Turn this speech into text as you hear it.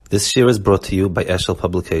This year is brought to you by Eshel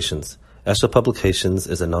Publications. Eshel Publications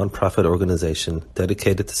is a non-profit organization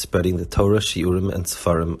dedicated to spreading the Torah, Shiurim, and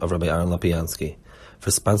Sefarim of Rabbi Aaron Lopiansky. For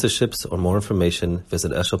sponsorships or more information,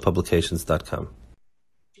 visit eshelpublications.com.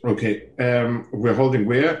 Okay, we're holding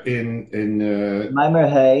where? In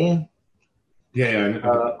Maamar Hay.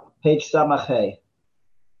 Yeah. Page Samach Hay.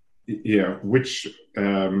 Yeah, which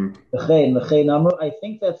L'chein Amru. I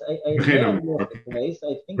think that's place.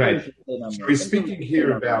 I think right. So he's speaking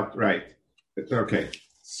here about right. Okay,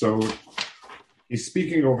 so he's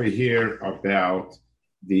speaking over here about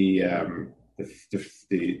the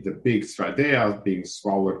big Svadea being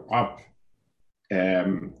swallowed up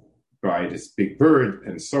by this big bird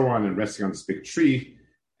and so on, and resting on this big tree.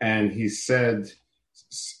 And he said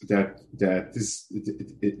that this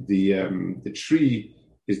the tree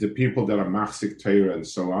is the people that are machzik Torah and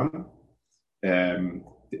so on. The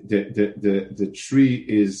tree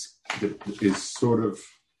is sort of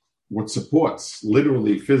what supports,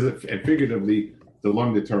 literally, physically, and figuratively, the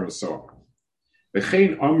long the Torah and so on.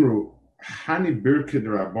 V'chein amru hani birkid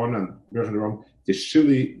rabbanan the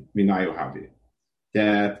shili minayu havi,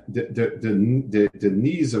 that the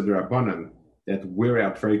knees of the rabbanan that wear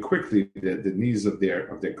out very quickly, the knees of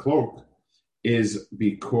their cloak, is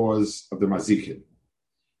because of the mazikin.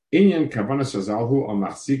 Inyan kavanas azalhu al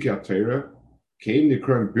machziki Torah came the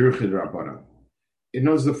current birchid rabbanan. It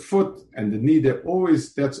knows the foot and the knee.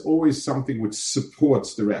 That's always something which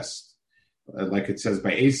supports the rest. Like it says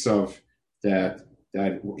by Esav that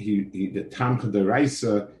he the tamcha the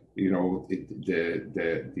raisa,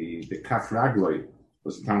 the kaf ragloi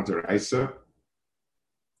was the tamcha the raisa.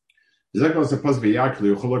 Zekol sapos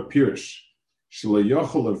v'yakli ucholok pirish shelo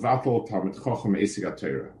yochol levatel talmid chochem esig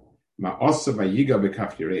Torah. Ma'asa vayiga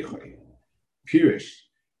bekaf yireichoi. Pirish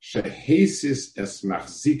shehesis es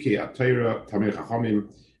machzike Torah tamid chachamim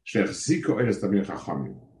shechziko eres tamid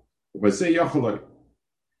chachamim. V'zeh yocholoi.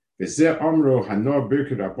 V'zeh amro hanor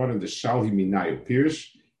birked rabbanan the shalhi minayu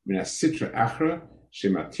pirish min asitra achra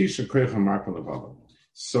shematisha koycha marpal levava.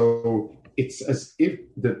 So it's as if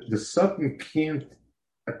the Satan can't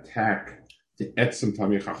attack the etzem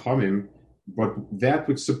tamid chachamim, but that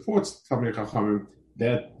which supports tamid chachamim,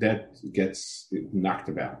 that gets knocked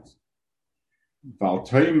about.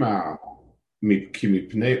 Valtoima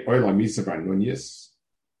kimipnei oila misa barnunyis.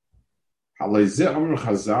 Haleze amr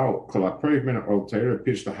chazal kol aperik men oil teira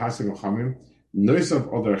pish the hasing chachamim noisav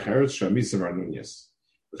other cheretz shamisa barnunyis.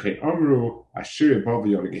 V'chein amru ashir above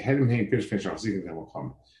yor gehenim hein pish fen shachzikin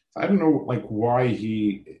chachamim. I don't know, why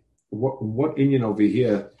what Indian over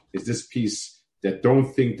here is this piece that don't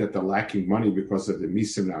think that they're lacking money because of the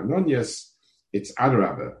misim na'anonyas. It's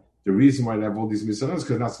Adarabah. The reason why they have all these mitzvahs is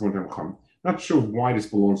because that's one time come. Not sure why this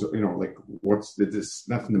belongs, what's this,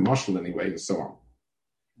 nothing the marshal anyway, and so on.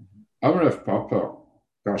 Amrav Papa,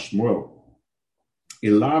 Gashmuel,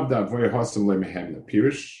 Ilav da Avoy Hasam Le Mehem,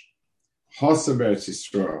 Pirish, Hasam Eretz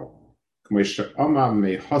Yisrael, Kmesha Ama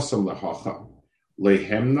Me Hasam Lehacha,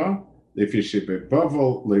 Lehemna, Lefishibe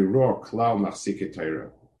Bavel, Leroa Klau Machsike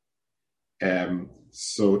Torah.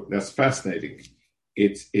 So that's fascinating.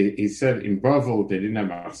 He said in Bavel they didn't have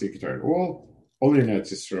Machzik Torah at all, only in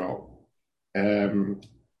Eretz Yisrael.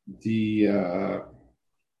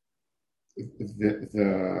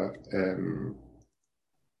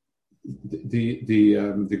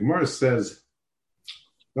 The Gemara says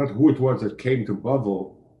not who it was that came to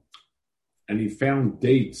Bavel, and he found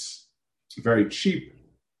dates very cheap,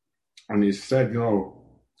 and he said,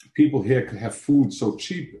 people here could have food so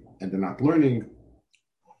cheap, and they're not learning.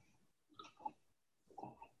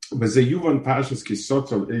 V'zeyuvan pashas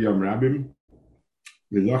kisotol iyam rabim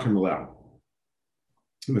v'lochem alal.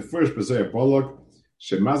 The first b'zeh bolog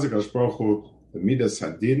shemazik ashprochu v'midas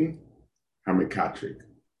hadin hamikatrik.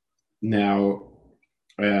 Now,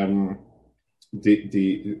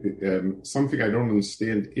 something I don't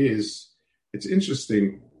understand is it's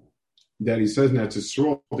interesting that he says that to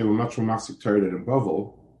Yisrael they were much more machzik Torah than in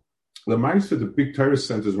Bavel. The minds of the big Torah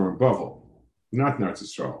centers were in Bavel, not in Eretz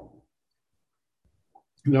Yisrael.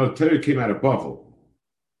 No, Torah came out of Bavel.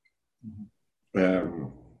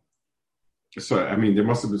 So, they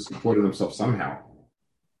must have supported themselves somehow.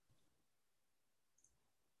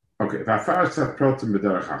 Okay,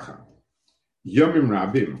 Yomim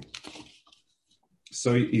Rabim.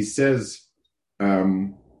 So he says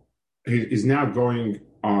he's now going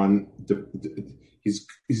on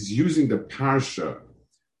he's using the parsha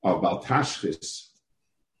of Baltashchis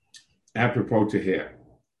apropos to here.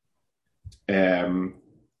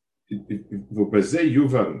 V'bazeh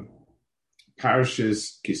yuvan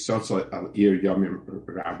parshas kisotza al ir yamim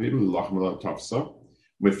rabim l'lachmelo tafsa.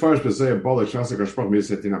 With first b'zeh abolish asik hashpach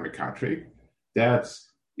misetin amikatrik. That's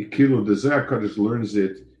The Zohar Kodesh learns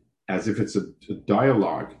it as if it's a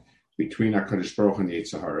dialogue between HaKadosh Baruch and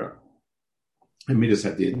Yetzer Hara and Midas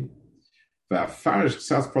Hadin. But I'll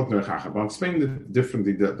explain it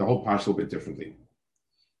differently, the whole parsha a little bit differently.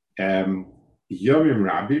 Yomim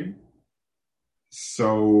Rabim.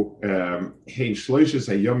 So, Hein Shloishes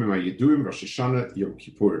HaYomim HaYeduim Rosh Hashanah Yom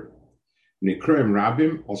Kippur. Nikroim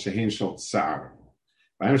Rabim Al Shehein Shal Tsar.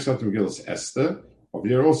 By Amshat Megillas Esther, over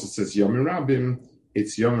there also says Yomim Rabim.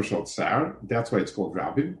 It's Yom Shal Tsar. That's why it's called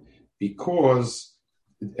Rabbim, because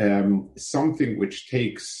something which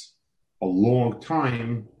takes a long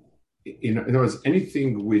time, in other words,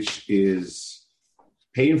 anything which is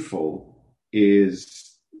painful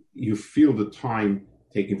is, you feel the time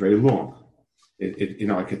taking very long.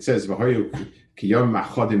 Like it says,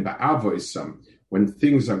 when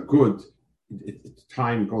things are good,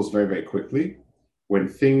 time goes very, very quickly. When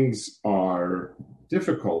things are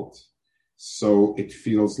difficult, so it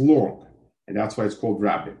feels long, and that's why it's called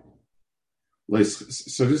Rabbim.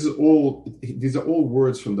 So these are all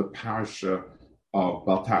words from the parsha of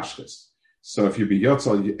Baltashchis. So if you be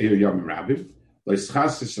Yotzal Yom Rabbim,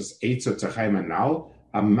 Leischas is Eitzer Techaim Anal,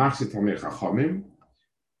 Amachsit Hamei Chachamim,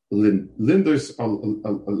 Lindois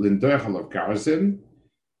Lindoich Alav Garzin,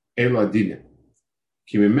 Elo Adine.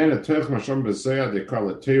 Ki Mimena Toich Mashom Bezoya De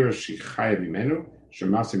Kol Teira Shichaya Mimenu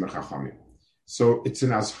Shemasi Mechachamim. So it's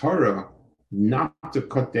an Azhara not to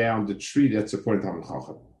cut down the tree that's supporting Talmud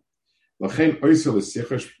Chacham. L'chein oisel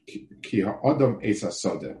l'sichesh ki ha'adam eis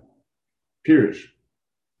ha'sodeh. Pirish.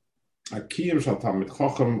 Akiyim shal Talmud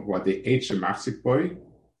Chacham wa de eit shemachzik boi.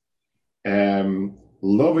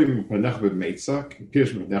 Lovim m'panech b'meitzah.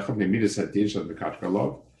 Pirish m'panech b'midas hadin shal mekach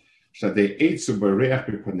galov. Shal de eit su b'reach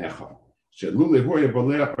b'panecha. Shal lulehoya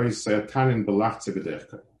b'leach ois sayatanin b'lachze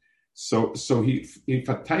b'dercha. So he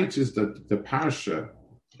fataiches the parsha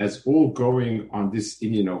as all going on this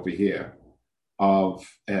Indian over here of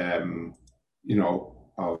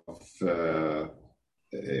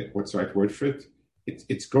what's the right word for it?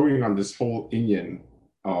 It's going on this whole Indian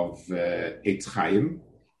of Eitz Chaim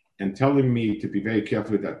and telling me to be very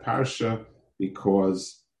careful with that parsha,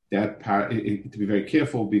 because to be very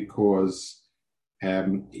careful because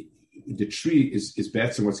the tree is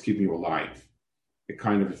better than what's keeping you alive. It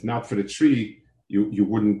kind of, if not for the tree, you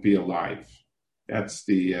wouldn't be alive. That's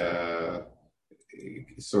the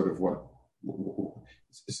sort of what.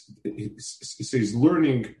 So he's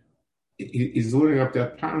learning up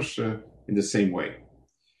that parsha in the same way.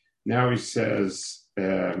 Now he says,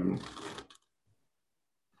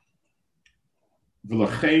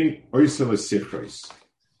 "V'lachein oisel esichros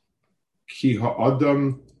ki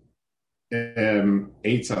ha'adam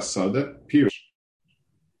eitz hasada pirish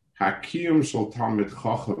hakiyum shel Talmid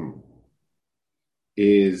Chacham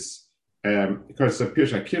is because the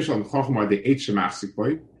pirish hakiyum shel Chacham are the eitz shemachzik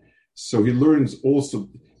boy." So he learns also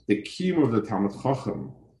the kiyum of the Talmud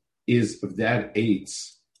Chacham is of that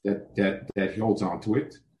eitz that he holds on to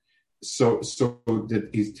it. So that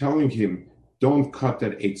he's telling him, don't cut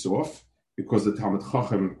that eitz off, because the Talmud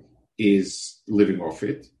Chacham is living off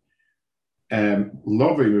it.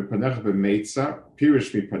 Lovei mipanecha b'meitza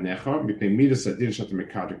pirish mipanecha mipnei midas adin shata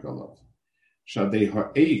mekadik alav shadei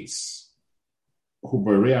ha'eitz hu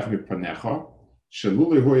bareach mipanecha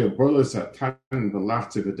shelulei hoya borles hatanin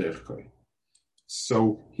v'lachze v'derchkoi.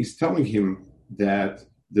 So he's telling him that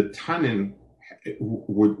the tanin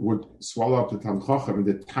would swallow up the Talmud Chacham, and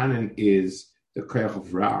the tanin is the koyach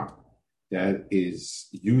of Ra that is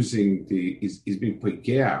using is being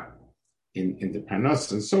pegea in the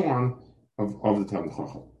panas and so on of the Talmud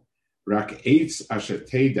Chacham. Rak eitz asher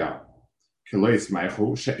teda kelois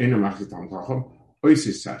meichu she'ena machzit Talmud Chacham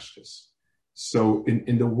oisis sashkes. So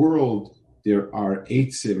in the world there are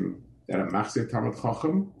eitzim that are machzit Talmud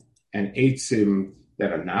Chacham and eitzim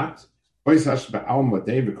that are not. Now,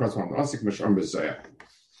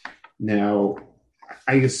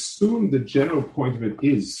 I assume the general point of it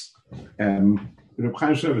is, Reb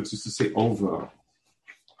Chaim Shevitz used to say over,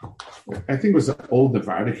 I think it was an old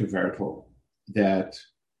Nevardik Vertel, that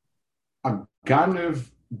a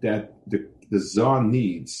Ganev that the Tsar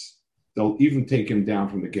needs, they'll even take him down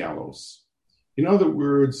from the gallows. In other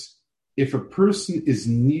words, if a person is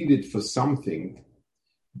needed for something,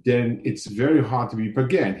 then it's very hard to be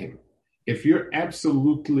pagyan him. If you're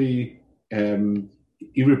absolutely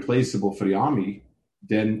irreplaceable for the army,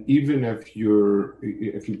 then even if you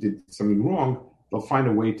did something wrong, they'll find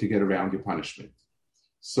a way to get around your punishment.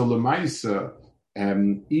 So Lemaisa,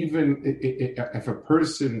 even if a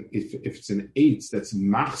person, if it's an eitz that's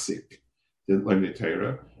machzik, the learning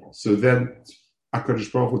Torah, so then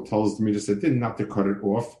HaKadosh Baruch Hu tells the Midas Hadin not to cut it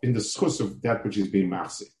off in the schus of that which is being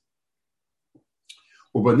machzik.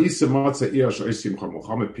 Ubanisa matza iash oisim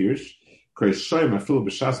Muhammad Pirish, Kreishoim afil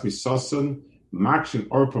b'shas misoson, makshin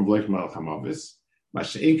orpam v'leich malach hamavis,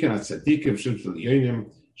 masha'inken at tzadikim shimshul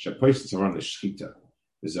yonim, shapois tzaran l'shchita.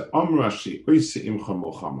 There's a amra she'oisi imcha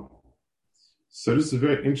Muhammad. So this is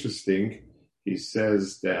very interesting. He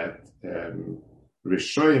says that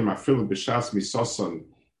Rishoyim afil b'shas misoson,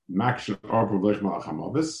 makshin orpam v'leich malach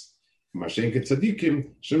hamavis, masha'inken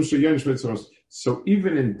tzadikim shimshul yonim shmitzvos. So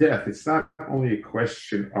even in death, it's not only a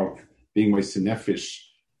question of being moist nefesh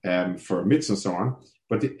for mitzvah and so on,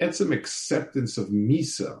 but the etzem acceptance of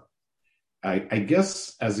misa. I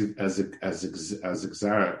guess as exeir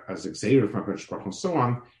from Hakadosh Baruch and so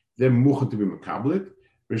on, they're muchen to be makablit.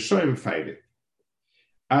 Rishoyim fight it.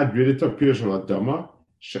 Ad ridita pirush aladama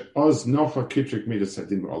she'oz nocha kitrik midas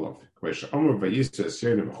hadin b'olav. K'vei she'omer v'yistu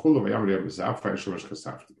esyenim v'chulu v'yamar yam mizaf v'yam shomash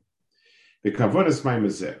chasafti. V'kavonas may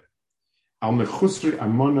mezeh. Al mechusri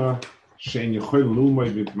amona shein yochel lulmay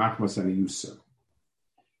b'machmas aniyusa.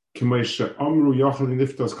 K'may she'omru yochel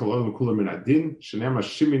niftos kolol v'kula min adin she'nema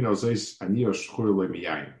shimin ozeis aniyo shchur lo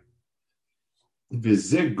miyayin.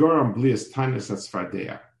 V'zeh goram blias tanis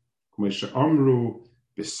atzfardeya. K'may she'omru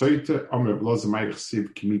b'soite omer bloz amayich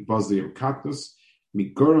siv kimi bozdeyim katnus mi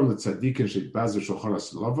goram l'tzadikin she'itbazer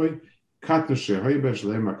shulchonas lovay katnus she'hoiben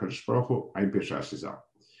shleim HaKadosh Baruch Hu ein peshashizal.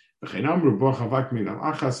 V'chein amru bo chavak min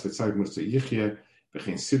al-achas v'tzayik musa yichye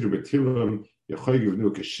v'chein sidru b'tilim yochoy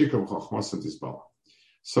givnu k'shikam chochmos and tizbala.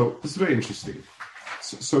 So this is very interesting.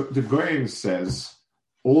 So the Goyen says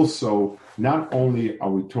also, not only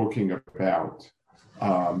are we talking about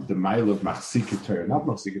the mile of Machzike Torah, not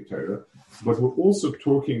Machzike Torah, but we're also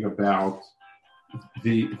talking about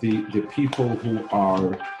the people who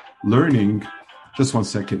are learning. Just 1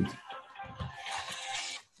 second.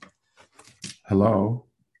 Hello.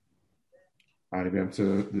 Arriviamo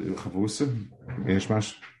to the Chavuse.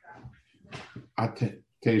 Benishmash. At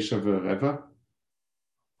Teisha v'Reva.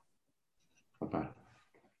 Bye-bye.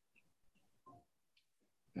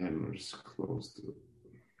 And we'll just close the...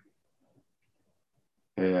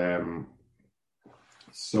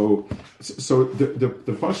 So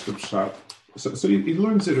the first shot. So he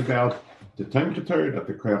learns it about the time Torah, that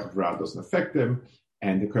the Koyach of Ra doesn't affect them,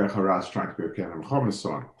 and the Koyach of Ra is trying to be okay and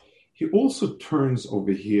so on. He also turns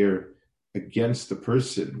over here against the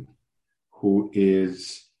person who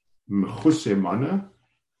is mechusei mana,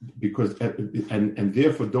 because and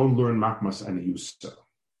therefore don't learn machmas aniyusa.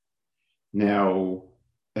 Now,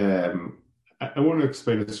 I want to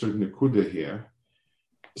explain a certain nekuda here.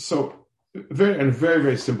 So, very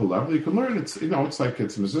very simple level, you can learn. It's it's like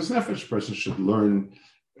it's Mrs. Nefesh. A person should learn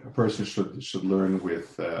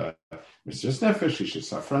with Mrs. Nefesh. He should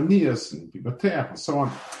safranias and bibateach and so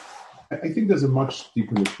on. I think there's a much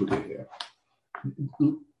deeper nekuda here.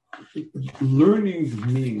 Learning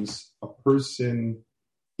means a person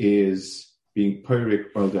is being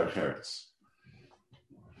perik al der cheretz.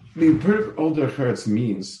 Being perik al der cheretz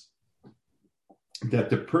means that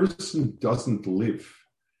the person doesn't live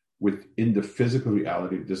within the physical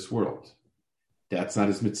reality of this world. That's not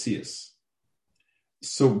his mitzias.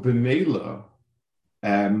 So b'meila,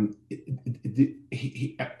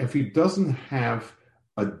 if he doesn't have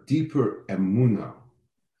a deeper emunah,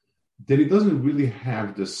 then he doesn't really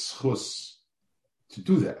have the schus to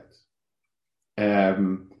do that.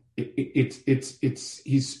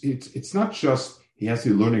 It's not just he has to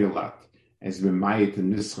be learning a lot as b'mayit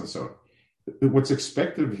and nischa and so on. What's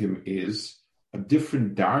expected of him is a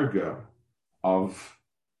different darga of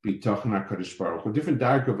bitachon HaKadosh Baruch Hu, a different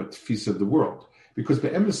darga of a tfisa of the world. Because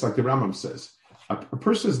be'emes, like the Rambam says, a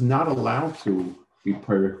person is not allowed to be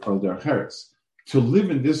perik al der cheretz. To live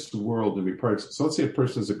in this world and be perik. So let's say a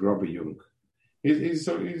person is a grubber young. His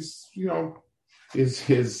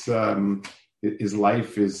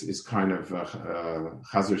life is kind of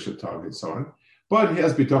chazer shetag and so on. But he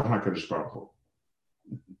has bitachon HaKadosh Baruch Hu.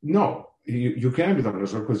 No. You can't be talking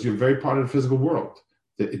because you're very part of the physical world.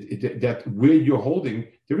 That where you're holding,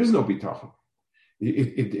 there is no bitachon.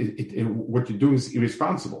 What you're doing is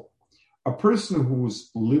irresponsible. A person who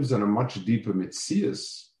lives on a much deeper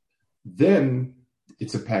mitzias, then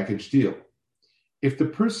it's a package deal. If the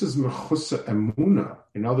person is mechusa emuna,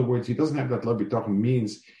 in other words, he doesn't have that love bitachon,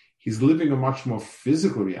 means he's living a much more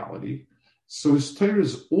physical reality. So his Torah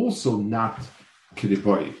is also not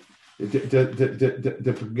kidiboi.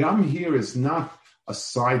 The pagam here is not a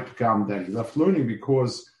side pagam that he left learning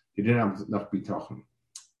because he didn't have enough bitachon.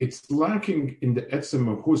 It's lacking in the etzem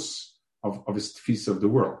mahus of his tfisa of the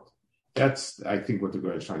world. That's, I think, what the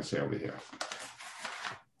guy is trying to say over here.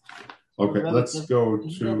 Okay, let's go to...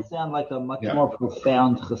 Doesn't that sound like a much more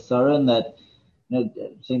profound chesaron that,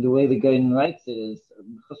 saying the way the guy writes it is,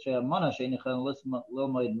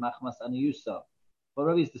 What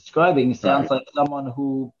Rabbi is describing sounds like someone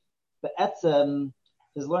who,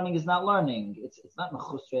 his learning is not learning. It's not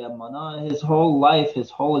mechusrei amana. His whole life, his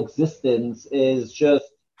whole existence is just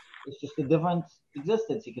a different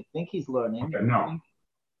existence. He could think he's learning. Okay, no,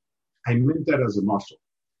 I meant that as a muscle.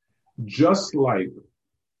 Just like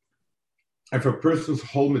if a person's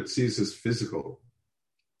whole mitzvah is physical,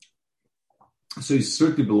 so he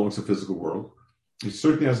certainly belongs to the physical world. He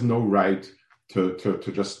certainly has no right to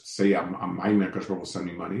just say, I'm my man, because will send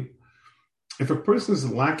me money. If a person is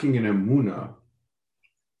lacking in emunah,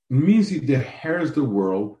 it means he inherits the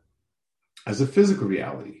world as a physical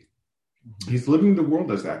reality. He's living the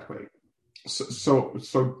world as that way. So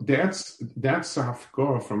that's a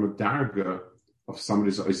hafkor from a darga of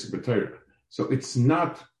somebody's oisik b'Torah. So it's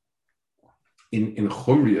not in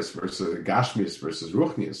chumrius versus gashmius versus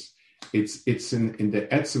ruchnius. It's in the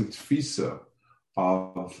etzem tfisa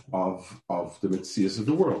of the mitzias of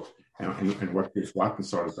the world and what gives what and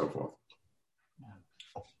so on and so forth.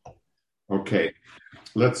 Okay,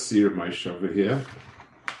 let's see Ramesh over here.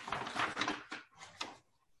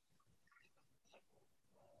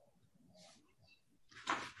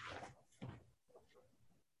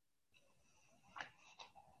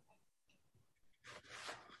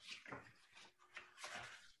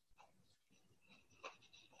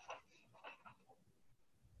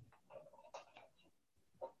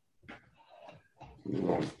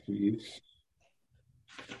 Please.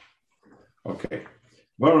 Okay.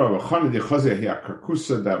 Chana the Chazia here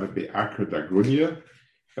Karkusa that would be Akra Dagrunia.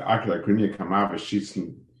 The Akra Dagrunia Kamav Shitzen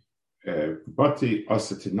Bati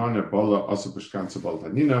Asa Tinana Bola Asa Bushkansa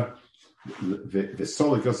Boltanina the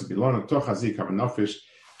Solik Asa Bilana Tochazi Kamanofish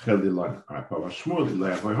Khelilan Pava Shmul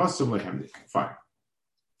Levoy Hasam Lehemnik. Fine.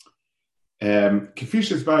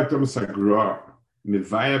 Kifish is back Thomas Agra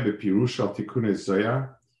Mivaya Bepirusha Tikune Zoya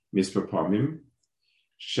Mispapamim.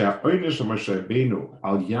 שהעונש של משה רבנו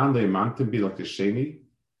על יד האמנתם בי לקשני,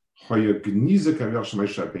 היה גניזה כביכול של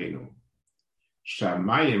משה רבנו,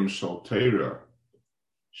 שהמים של תורה,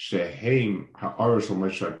 שהם האור של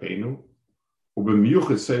משה רבנו,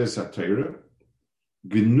 ובמיוחד סייס התורה,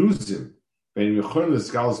 גנוזים, והם יכולים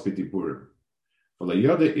לסגלס בדיבורים,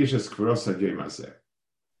 ולידע איש es כברוס עד יום הזה.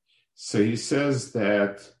 So he says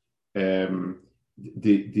that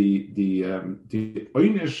the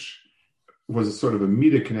עונש was a sort of a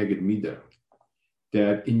mida connected mida,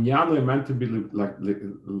 that in Yale meant to be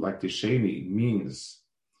like the Sheni means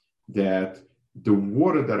that the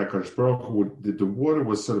water that HaKadosh Baruch Hu would, the water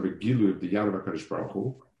was sort of a gilu of the Yad of HaKadosh Baruch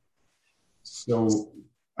Hu. So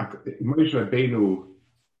Moshe Rabbeinu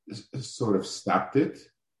sort of stopped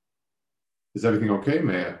it. Is everything okay,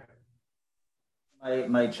 Meir?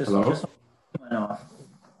 My just went off.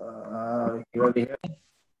 You already hear me?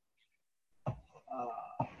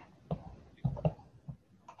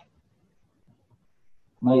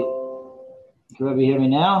 Can you hear me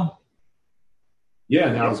now?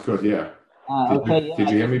 Yeah, now it's good, yeah. Okay, did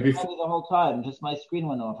you hear me before? The whole time, just my screen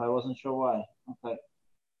went off. I wasn't sure why. Okay.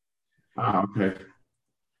 Okay.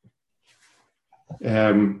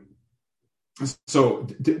 So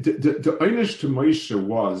the einish to Moshe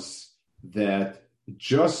was that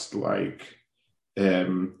just like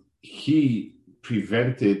he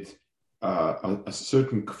prevented a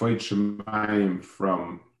certain kvod shemayim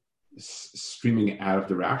from streaming out of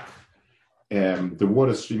the rack, the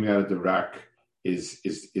water streaming out of the rack is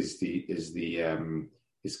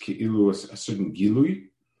keilu a certain gilui.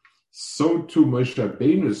 So too Moshe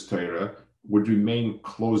Rabbeinu's Torah would remain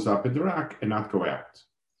closed up in the rack and not go out.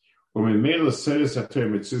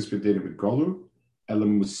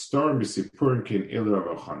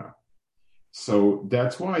 So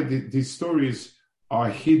that's why these stories are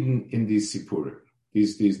hidden in these sipurim,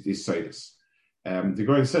 these sites. The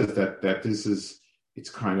Gemara says that this is, it's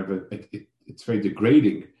kind of it's very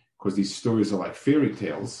degrading because these stories are like fairy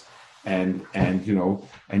tales, and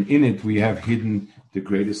in it we have hidden the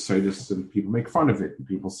greatest sites, and people make fun of it, and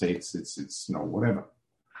people say it's whatever.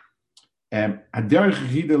 The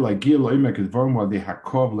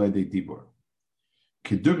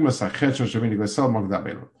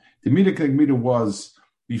Midah was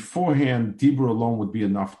beforehand, Dibur alone would be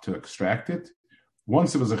enough to extract it.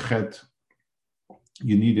 Once it was a chet,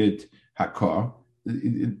 you needed Hakah.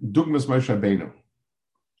 Dugmas Moshe Rabbeinu.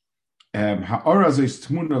 Ha'ora is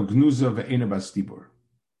tmuna gnuza ve'ena bas Dibur.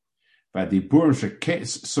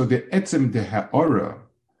 So the etzem the ha'ora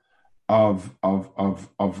of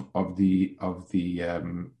the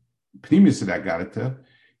pnimis of that garita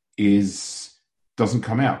doesn't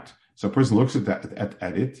come out. So a person looks at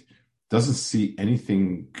it, doesn't see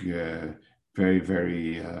anything very,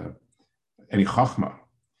 very any chachma.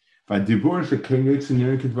 Diburim shekling yotzin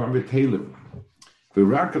yerin kedvarim v'teilim.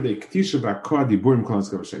 V'rak alei k'tisha v'akor diburim kol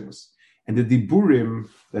haskava shemus. And the diburim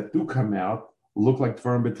that do come out look like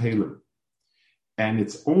dvarim v'teilim. And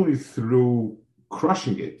it's only through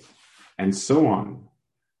crushing it and so on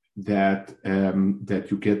that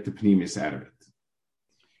you get the pnimis out of it.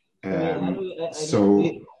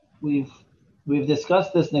 We've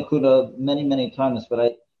discussed this Nakuda many times, but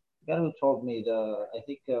the guy who told me I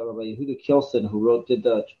think Rabbi Yehuda Kilson, who did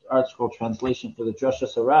the Art Scroll translation for the Drusha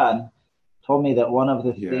Saran, told me that one of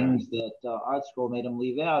the things that Art Scroll made him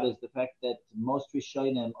leave out is the fact that most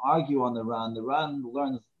Rishonim argue on the Ran. The Ran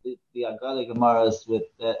learns the Agada Gemaras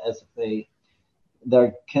as if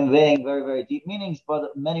they're conveying very, very deep meanings,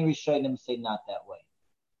 but many Rishonim say not that way.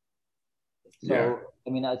 So,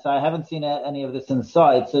 so I haven't seen any of this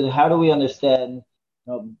inside. So how do we understand,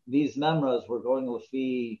 these memras? We're going with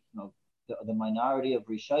the minority of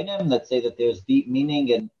Rishonim that say that there's deep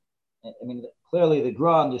meaning, and clearly the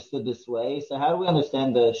Gra understood this way. So how do we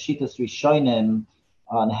understand the Shitas Rishonim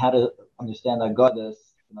on how to understand Agadas?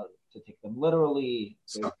 To take them literally.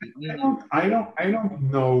 So I don't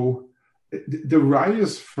know. The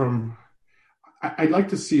rayas from I'd like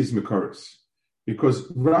to see his Makaris, because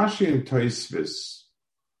Rashi and Tosfos,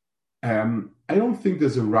 I don't think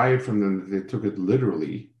there's a raya from them that they took it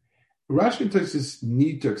literally. Rashi and Tosfos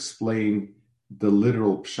need to explain the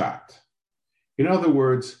literal pshat. In other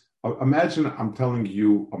words, imagine I'm telling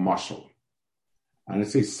you a mashal, and I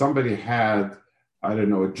say somebody had, I don't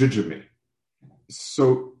know, a jujami.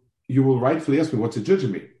 So you will rightfully ask me, what's a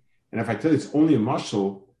jujami? And if I tell you it's only a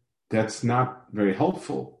mashal, that's not very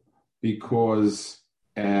helpful, because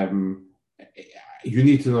you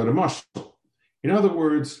need to know the mashal. In other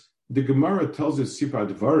words, the Gemara tells you Sipra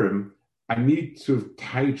Advarim, I need to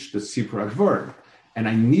teach the Sipra Advarim, and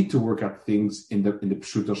I need to work out things in the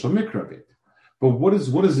Pshuta Shel Mikra of it. But what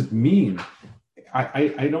does it mean?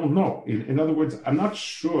 I don't know. In other words, I'm not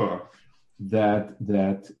sure that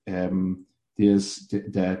there is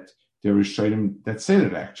Rishonim that say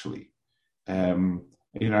that actually. Do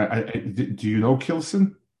you know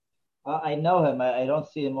Kilson? I know him. I don't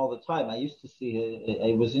see him all the time. I used to see him.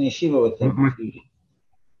 I was in yeshiva with him.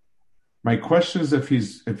 My question is if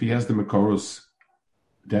he has the Makoros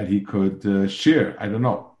that he could share. I don't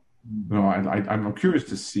know. I'm curious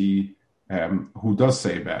to see who does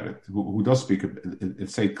say about it, who does speak,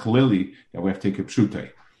 say clearly that we have to take a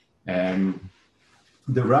pshute.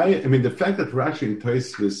 The fact that Rashi and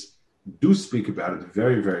Tosfos do speak about it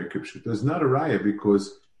very, very kipshut. There's not a raya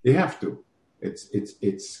because they have to. It's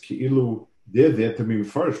ki'ilu, they're there to be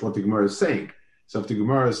first what the Gemara is saying. So if the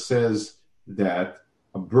Gemara says that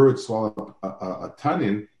a bird swallowed a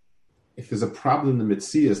tanin, if there's a problem in the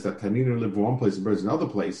Metzias that tanin live in one place and birds in another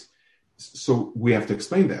place, so we have to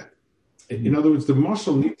explain that. Mm-hmm. In other words, the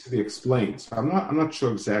mashal needs to be explained. So I'm not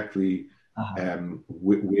sure exactly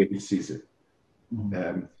where he sees it.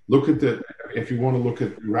 Mm-hmm. If you want to look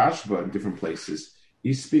at Rabbah in different places,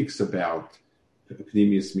 he speaks about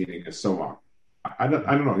Pneumius meaning and so on. I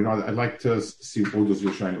don't know. I'd like to see all those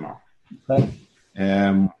Rishonim are. Okay.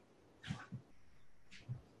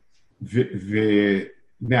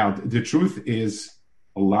 Now the truth is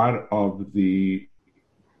a lot of the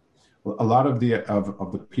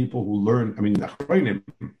people who learn, the Achronim,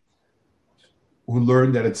 who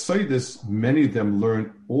learn that it's Seidus, many of them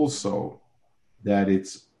learn also that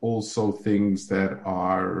it's also things that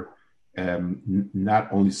are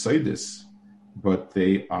not only Seidus, but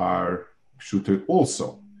they are Pshuter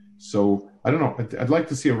also. So I don't know. I'd like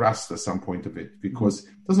to see a Rasta some point of it, because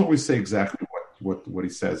it doesn't always say exactly what he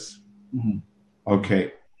says. Mm-hmm.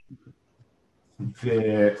 Okay.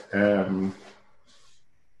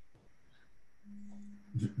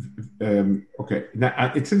 Okay.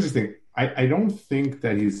 Now it's interesting. I don't think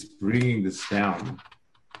that he's bringing this down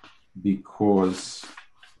because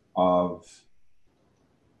of.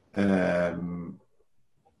 I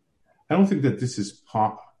don't think that this is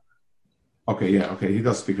part. Okay, yeah, okay. He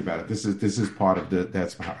does speak about it. This is part of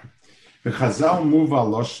that's Maamar. The Chazal Muva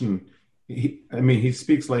Loshen. He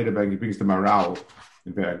speaks later about. He brings the Maral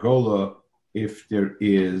in Veragola. If there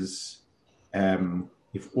is,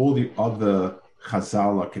 if all the other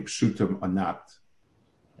Chazal are kipshutim or not,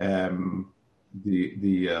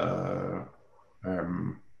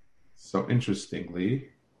 so interestingly,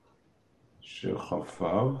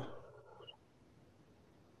 Shechafav.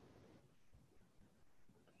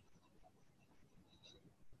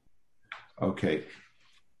 Okay.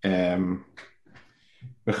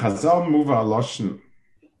 B'chazal muva aloshen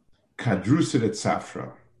kadruset et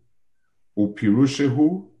safra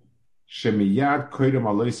upirushehu shemiyad koydem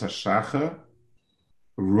alois hashacha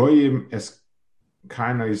royim es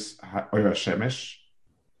Kainos Oira Shemesh,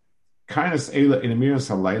 Kainos Eila in Emiras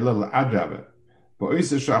Halayla La'adraba, but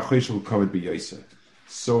Oisa Sha'achishal Kovid B'Yoisa.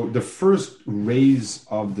 So the first rays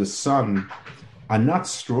of the sun are not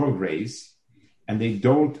strong rays, and they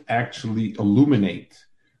don't actually illuminate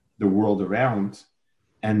the world around.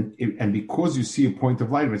 And because you see a point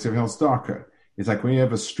of light, it's everything else darker. It's like when you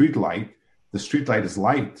have a street light, the street light is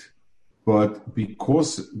light, but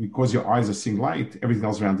because your eyes are seeing light, everything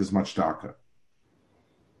else around is much darker.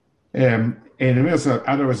 But at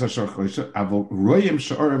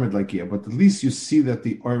least you see that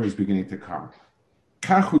the oil is beginning to come.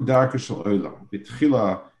 Kachu darka shel olam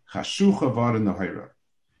bitchila chashucha v'ara nahira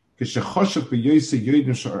k'shechoshet b'yoyse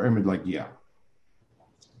yodim she'oremed lagia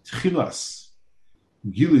tchilas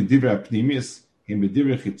gilu divrei apnimis hem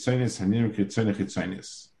b'divrei chitzonis hanim chitzonis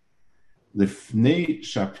chitzonis lefnei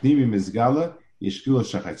shapnimi mizgala yesh gilu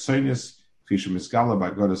shachitzonis k'fi shemizgala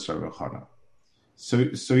b'agodas Rabbah.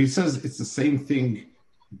 So he says it's the same thing,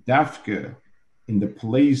 dafke, in the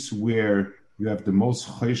place where you have the most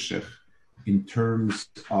choshech in terms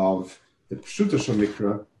of the Pshuta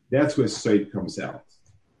Shemikra, that's where Seid comes out.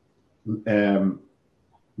 Lefnei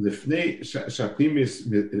Shaprimis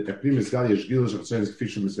Gal Yeshgil Shachzonis K'fi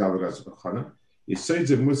Shemizgal B'Agodas Rabbah Yisoid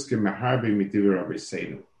Ze Muske Meharbe Mitivir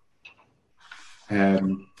Rabbeinu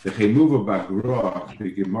the Chemuva Bagroa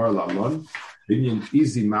B'Gemar Lalon Binyan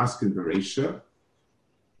Easy Maskin Bereisha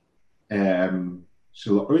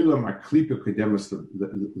Shel Olam Aklipa Kedemus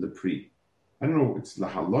Lepri. I don't know. It's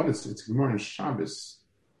Lahalot. It's Gemara in Shabbos.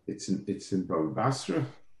 It's in Bava Basra.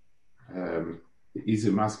 The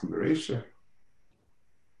Easy Maskim Bereisha.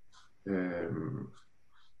 I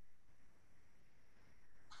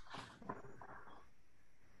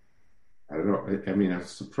don't know. I mean, I'm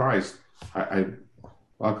surprised. I'll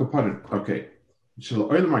go upon it. Okay. Shel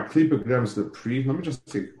Olam Aklipa Kedemus Lepri. Let me just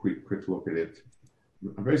take a quick look at it.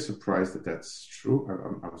 I'm very surprised that that's true.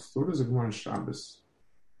 I was thought it was a Gemara in Shabbos.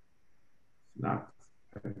 Not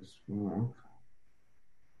as wrong.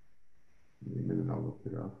 Give me a minute, I'll look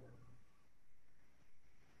it up.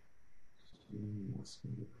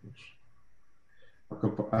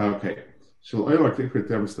 Okay. Shall I click with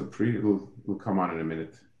them the pre? It'll come on in a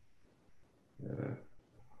minute.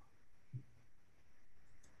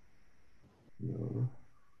 No.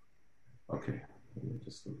 Okay. Let me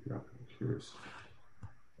just look it up. I'm curious.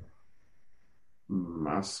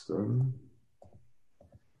 Mascon.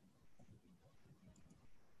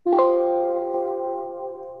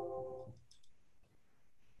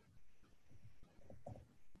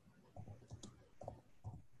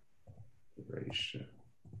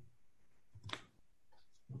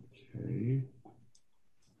 Okay.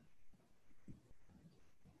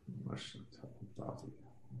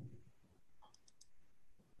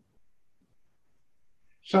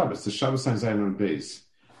 Shabbos. The Shabbos signs on base.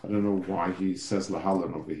 I don't know why he says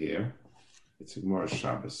Lahalan over here. It's more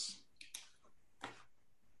Shabbos.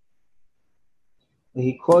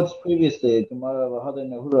 He quotes previously Gemara V'Hadar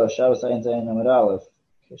Nehura Shabbos Ayin Zayin Amud Aleph.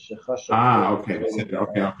 Okay.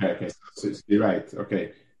 So you're right.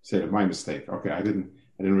 Okay, so my mistake. Okay, I didn't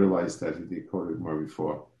realize that he did quote it more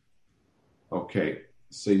before. Okay,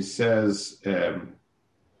 so he says,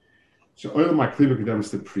 "So oil my kliva kedemus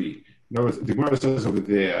the pre." No, the Gemara says over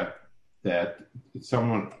there that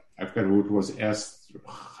someone I forgot who it was asked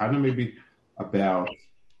Chana maybe about.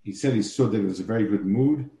 He said he saw that it was a very good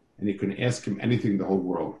mood and he could ask him anything in the whole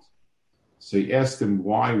world. So he asked him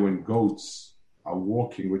why, when goats are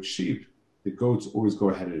walking with sheep, the goats always go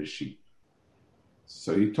ahead of the sheep.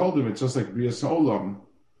 So he told him it's just like Brias Olam,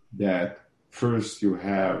 that first you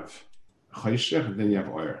have Chayshech and then you have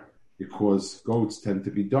Oyer, because goats tend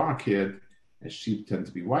to be dark-haired and sheep tend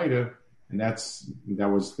to be whiter, and that's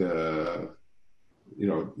the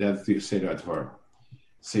Seder Advar.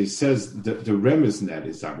 So he says the remez in that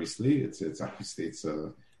is obviously it's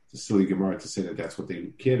a silly Gemara to say that that's what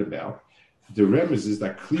they cared about. The remez is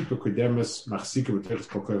that klipa kodemus machsika b'teres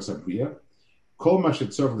kokeres abriya kol ma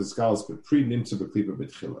shetzorch l'skalas b'pri nimtza b'klipa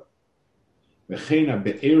b'tchila v'cheina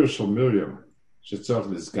be'era shel Miriam shetzorch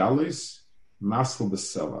l'sgalis masl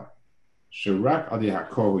b'sela sherak adi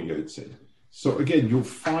hakoru yotze. So again, you'll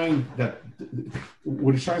find that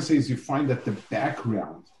what he's trying to say is you find that the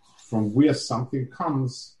background from where something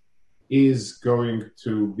comes is going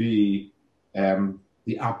to be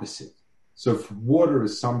the opposite. So if water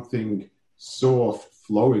is something soft,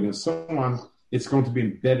 flowing, and so on, it's going to be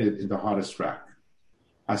embedded in the hardest rock.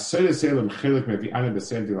 As-sodas elam chelik mevi'anim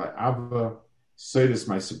b'senti la'ava, sodas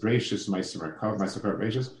my sebracious, my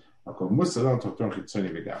sebracious, akol musalam tokton chitzoni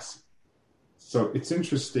v'gasi. So it's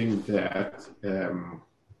interesting that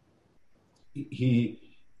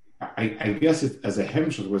I guess it, as a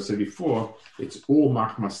hemshach, what I said before, it's all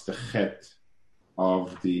machmas the chet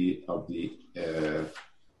of the Moshe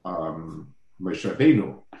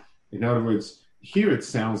Rabbeinu. In other words, here it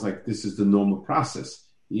sounds like this is the normal process.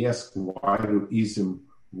 He asks, why do Izim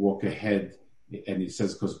walk ahead? And he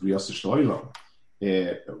says, because Briyas Shloilam.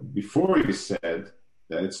 Before he said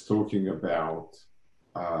that it's talking about,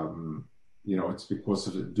 it's because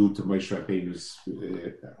of it due to Moshe Rabbeinu's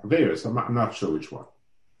Averis. I'm not sure which one.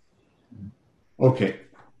 Okay.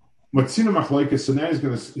 Matzina Machloike, so now he's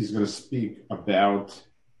going to speak about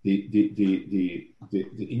the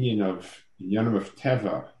inyan of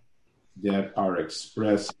Teva that are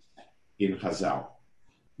expressed in Chazal.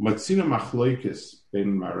 Matzina Machloikes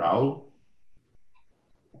ben Maral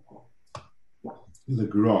the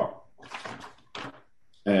Gra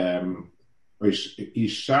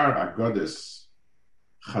Ishar Agodes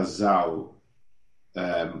Chazal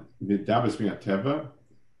Midabes min Teva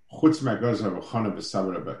Chutz Magoz HaRochana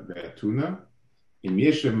B'Sabra Be'atuna Im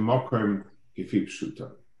Yeshem Mokom Gefi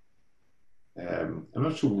Pshuta. I'm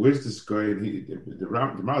not sure where's this going. The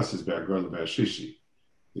Rambam says Be'agor Be'ashishi.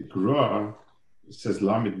 The Gra says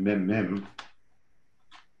Lamed Mem Mem.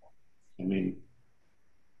 I mean,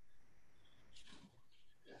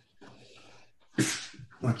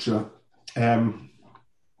 not sure.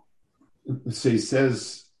 So he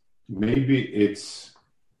says maybe it's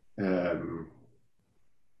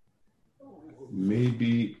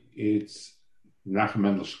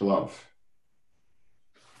Nachman L'Shklov.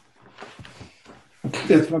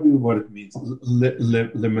 That's probably what it means.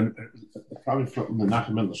 Probably from the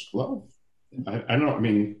Nachman L'Shklov. I don't know. I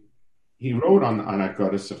mean, he wrote on a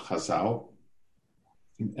goddess of Chazal.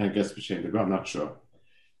 I guess B'Shem Degor, I'm not sure.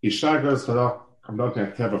 Isha goes Chazal. I'm not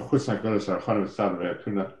going to have a chutz hagoros arachon v'tzad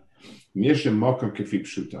ve'atuna. Miyeshem mokom kefi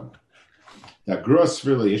pshutam. The gross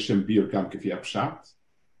really yeshem biur gam kefi apshat.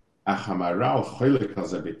 Achamaral choylek al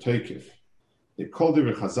ze betoykif. The kol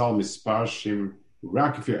divrei Chazal mispar shim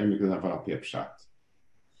rak kefi emik lenavar al pi apshat.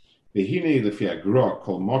 V'hinei lefi agro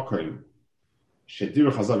kol mokom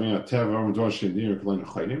shedivrei Chazal v'yin ateva v'mdor shedivrei kolon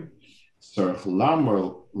cholim. Tzarich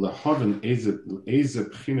lamor lehoven eze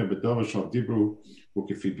b'china b'dover shal dibru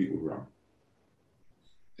u'kefi bi'uram.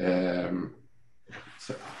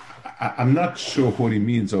 So I'm not sure what he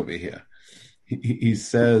means over here. He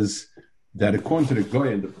says that according to the Goy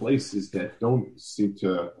and the places that don't seem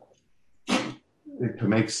to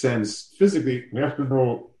make sense physically, we have to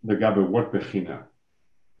know the Gabe what Bechina.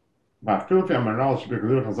 But Philippi Amaral should be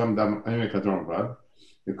clear Chazam Dam Emek Adon Vad.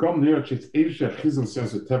 The come near it's Asia Chizon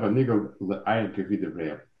sense of Teva Nigel the Ayin Kevi de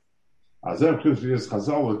Breer. Azem Chizon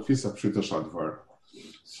Chazal with Fisa Pshuta Shadvar.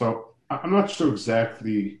 So I'm not sure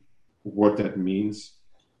exactly what that means.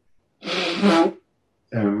 I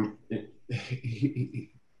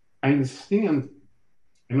understand,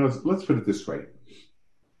 let's put it this way.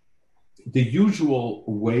 The usual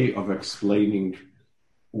way of explaining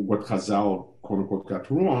what Chazal, quote unquote, got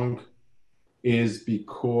wrong is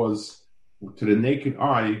because to the naked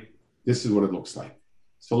eye, this is what it looks like.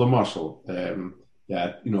 So, Lamashal,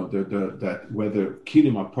 that whether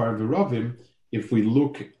Kinim are part of the Ravim, if we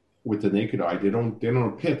look with the naked eye, they don't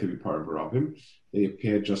appear to be part of a Ravim. They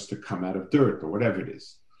appear just to come out of dirt or whatever it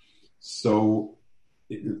is. So,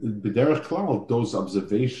 b'derech klal, those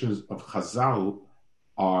observations of Chazal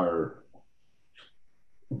are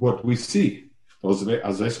what we see. Those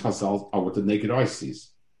Azais Chazal are what the naked eye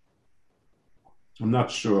sees. I'm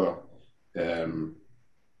not sure. But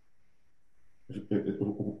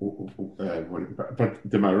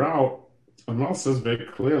the Maral says very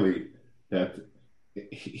clearly that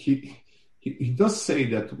he does say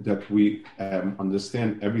that we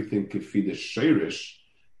understand everything kefi the sheirish,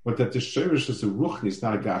 but that the sheirish is a ruchni, it's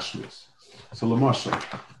not a gashmis. So l'mashal,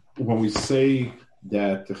 when we say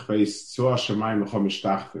that the chveis tzvah shemayim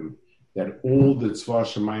l'chom that all the tzvah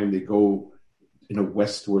shemayim they go in a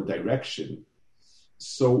westward direction.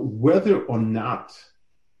 So whether or not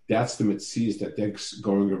that's the mitzvahs that they're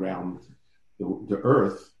going around the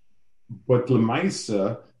earth, but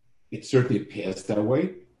l'maisa, it certainly appears that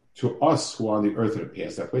way. To us who are on the earth, it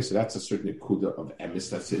appears that way. So that's a certain kuda of emes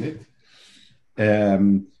that's in it.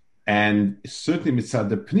 And certainly mitzad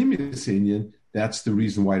the pnimis inyan, that's the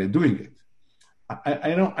reason why they're doing it.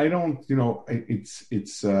 I don't I don't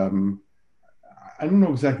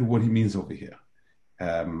know exactly what he means over here.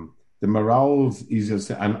 The morals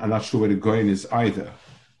is I'm not sure where the going is either.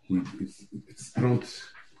 I don't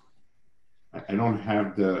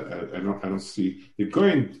see the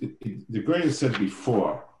Goyen said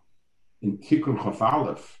before in Tikkun Chaf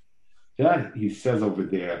Aleph that he says over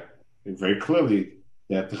there very clearly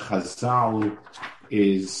that the Chazal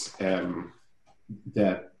is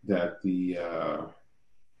that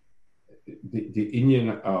Indian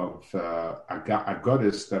of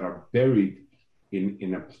agodas that are buried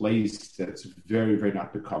in a place that's very, very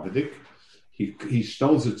not bekovedik. He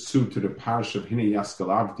tells it to the parish of Hine Yaskel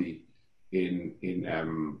Avdi in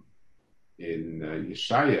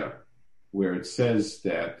Yeshaya, where it says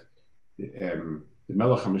that the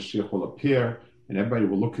Melech HaMashiach will appear, and everybody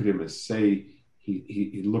will look at him and say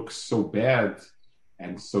he looks so bad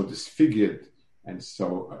and so disfigured and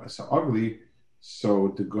so ugly.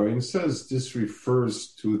 So the Goyen says this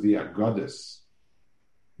refers to the agodas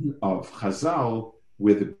of Chazal,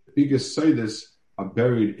 where the biggest seidos are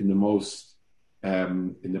buried in the most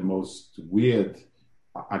weird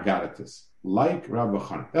agaritas, like Rabbah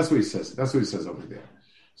Chana. That's what he says. That's what he says over there.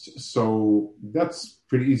 So that's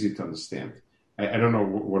pretty easy to understand. I don't know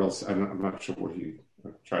what else. I'm not sure what he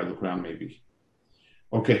try to look around maybe.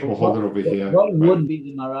 Okay, we'll hold it over here. What would be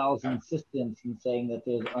the Maharal's insistence in saying that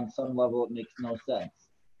there's, on some level, it makes no sense?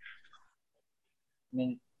 I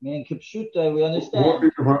mean, Kipshuta, we understand.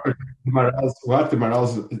 The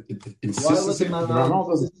Maharal's insistence? The Maharal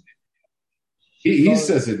doesn't. He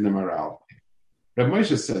says it in the Maharal. Rav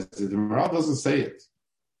Moshe says it. The Maharal doesn't say it.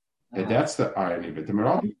 And that's the irony of it. The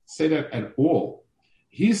Maharal doesn't say that at all.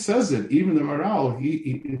 He says it, even the Maharal.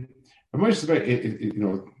 Rav Moshe is very,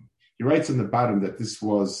 he writes in the bottom that this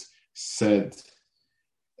was said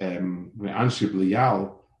Anshib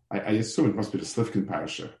Liyal. I assume it must be the Slifkin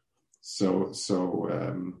parasha. So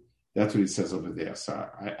that's what he says over there. So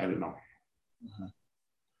I don't know.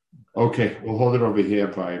 Okay, we'll hold it over here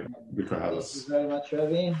by Bikra Halas. Thank you very much,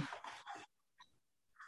 Ravi.